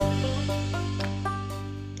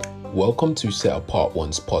Welcome to Set Apart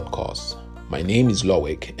One's podcast. My name is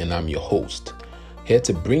Loic and I'm your host, here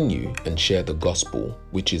to bring you and share the gospel,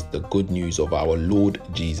 which is the good news of our Lord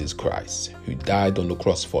Jesus Christ, who died on the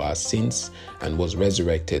cross for our sins and was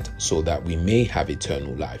resurrected so that we may have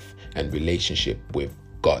eternal life and relationship with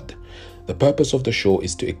God. The purpose of the show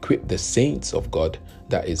is to equip the saints of God,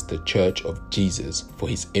 that is the Church of Jesus, for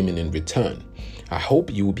his imminent return. I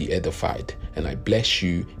hope you will be edified and I bless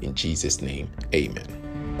you in Jesus' name. Amen.